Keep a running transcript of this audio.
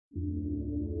Invited,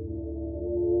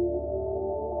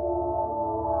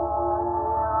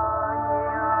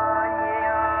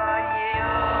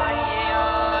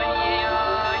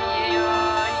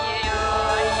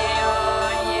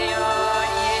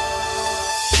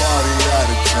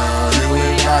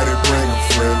 bring a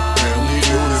friend. Man, we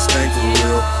do this thing for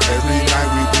real. Every night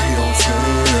we be on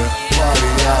 10. Party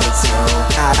out of town.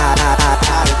 Out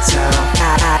of town.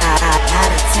 Out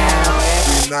of town.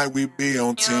 Every night we be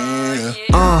on 10.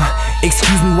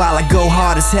 Excuse me while I go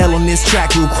hard as hell on this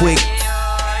track real quick.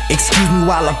 Excuse me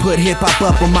while I put hip-hop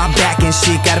up on my back and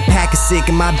shit. Got a pack of sick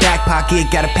in my back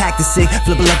pocket. Got a pack to sick.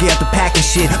 Flip it lucky after packing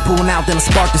shit. Pulling out, then I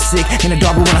spark the sick. In the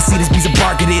dark, but when I see this piece of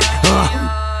bark at it.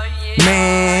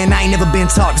 Man, I ain't never been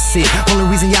taught to sit. Only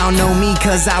reason y'all know me,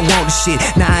 cause I want the shit.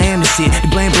 Now I am the shit. The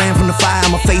blame from the fire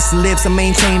on my face and lips. I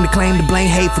maintain the claim to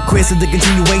blame hate for Chris. Is the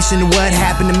continuation of what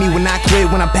happened to me when I quit.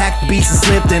 When I packed the beats and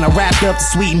slipped and I wrapped up the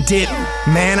sweet and dip.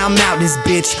 Man, I'm out this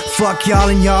bitch. Fuck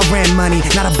y'all and y'all ran money.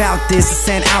 Not about this, I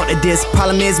sent out of this.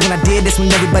 Problem is when I did this,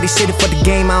 when everybody shitted for the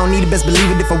game, I don't need it, best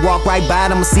believe it. If I walk right by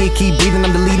it, I'ma see it, keep breathing.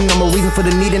 I'm deleting, I'm a reason for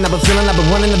the needing. I've been feeling, I've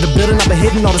been running up the building, I've been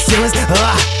hitting all the ceilings.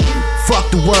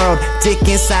 Fuck the world, dick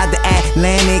inside the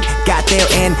Atlantic. Got there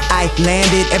and I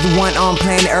landed. Everyone on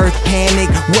planet Earth panic.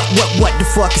 What the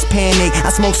fuck is panic?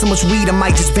 I smoke so much weed I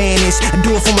might just vanish. I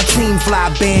do it for my team, fly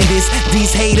bandits.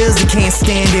 These haters, they can't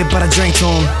stand it, but I drink to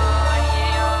them.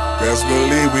 Best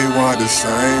believe we want the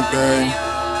same thing.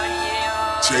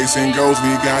 Chasing goals,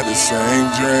 we got the same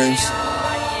dreams.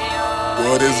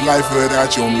 What is life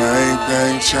without your main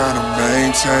thing? Tryna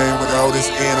maintain, without this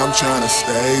end, I'm tryna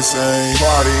stay sane.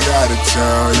 Party out of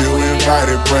town, you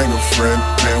invited, bring a friend.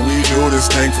 Man, we do this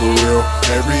thing for real.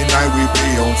 Every night we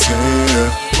be on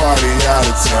 10. Party out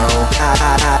of town.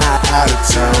 Out of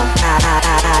town.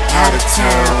 Out of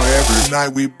town. Every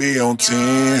night we be on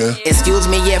 10. Excuse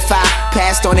me if I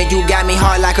passed on it. You got me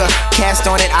hard like a cast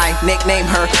on it. I nickname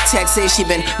her Texas. She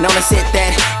been known to sit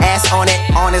that ass on it.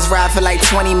 On this ride for like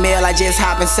 20 mil. I just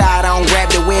hop inside, I don't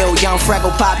grab the wheel. Young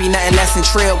Freckle Poppy, nothing less than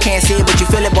trill. Can't see it, but you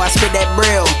feel it, boy, I spit that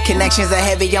brill. Connections are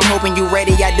heavy, I'm hoping you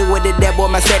ready. I do it to that, boy,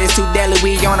 my set is too deadly.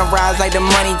 We on a rise like the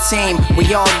money team.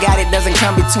 We all got it, doesn't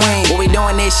come between. What we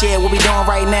doing this year, what we doing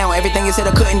right now. Everything you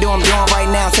said I couldn't do, I'm doing right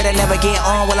now. Said I never get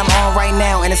on, well, I'm on right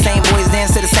now. And the same boys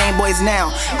then to the same boys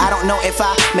now. I don't know if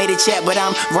I made it yet, but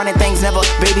I'm running things, never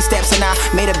baby steps. And I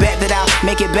made a bet that I'll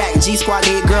make it back. G-Squad,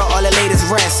 get girl, all the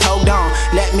latest rest. Hold on,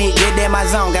 let me get in my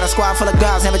zone. Got a squad full of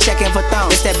guards, never checking for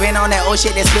thumbs. It's that been on that old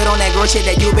shit, that spit on that girl shit,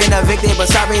 that you been evicted,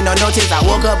 but sorry, no notice. I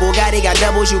woke up, Bugatti, got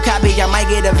doubles, you copy. I might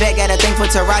get a vet, got a thing for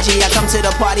Taraji. I come to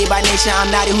the party by nation,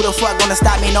 I'm naughty. Who the fuck gonna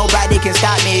stop me? Nobody can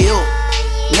stop me. You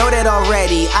know that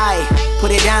already. I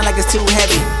put it down like it's too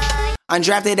heavy.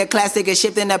 Undrafted a classic and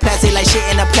shipped in the plastic like shit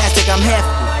in the plastic. I'm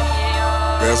hefty.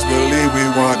 Best believe we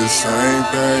want the same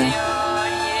thing.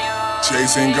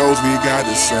 Chasing goals, we got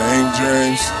the same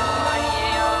dreams.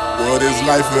 What is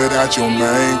life without your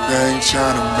main thing?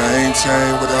 Tryna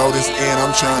maintain, without this end, I'm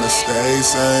tryna stay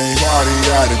sane. Party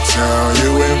out of town,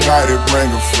 you invited, bring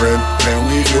a friend. Man,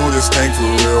 we do this thing for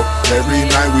real. Every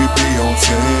night we be on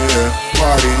 10.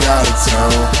 Party out of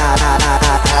town.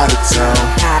 Out of town.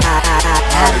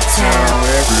 Out of town.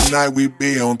 Every night we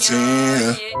be on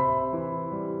 10.